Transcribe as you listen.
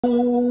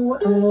O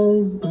as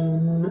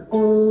in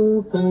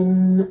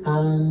open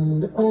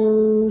and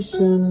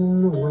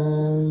ocean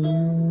where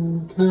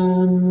you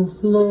can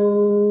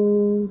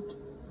float.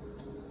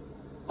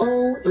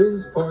 O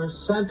is for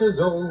Santa's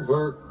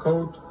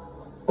overcoat.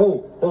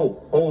 O,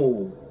 O,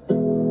 O.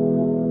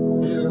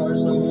 Here are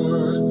some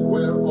words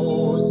where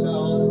O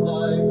sounds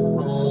like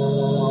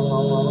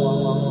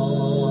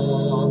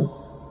ah.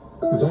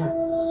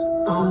 That's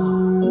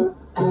ah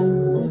as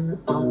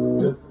in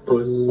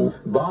octopus,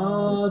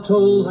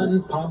 bottle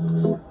and pop,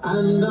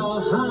 and a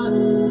hot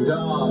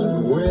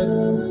dog with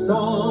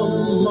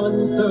some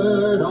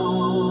mustard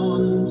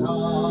on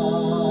top.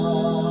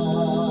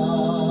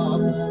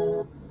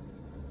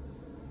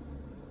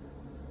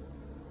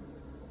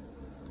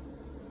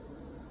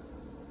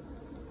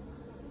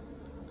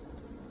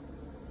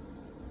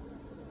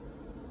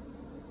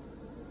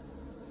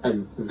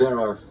 And there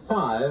are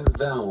 5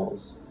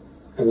 vowels.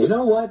 And you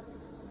know what?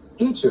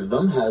 Each of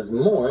them has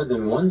more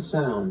than one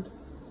sound.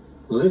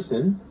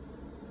 Listen,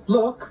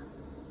 look,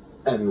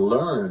 and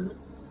learn.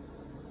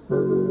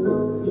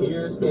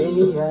 Here's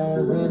A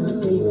as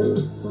in ape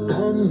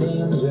and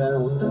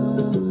angel,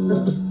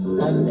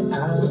 and A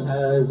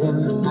as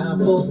in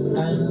apple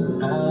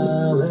and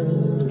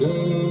alligator,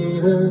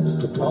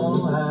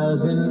 all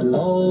as in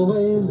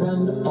always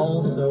and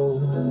also,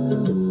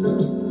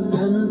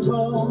 and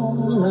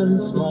tall and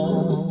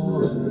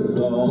small and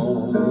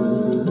long.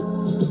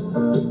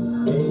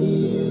 A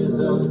is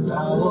a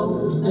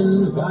vowel,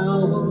 and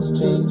vowels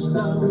change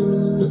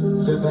sounds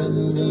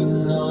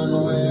depending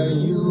on where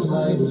you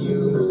might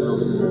use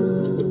them.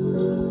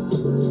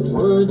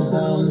 Words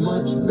sound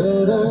much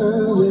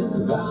better with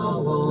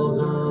vowels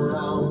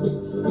around.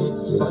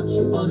 It's such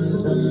fun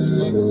to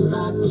mix,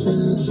 match,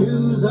 and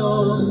choose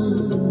on.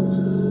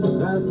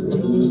 That's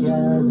A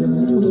as in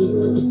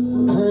ape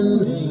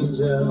and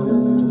angel,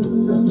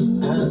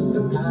 and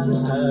A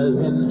as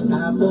in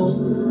apple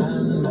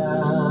and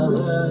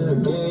alligator,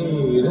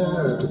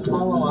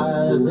 all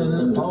as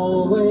in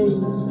always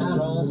and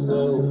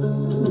also,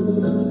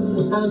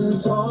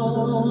 and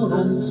tall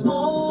and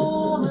small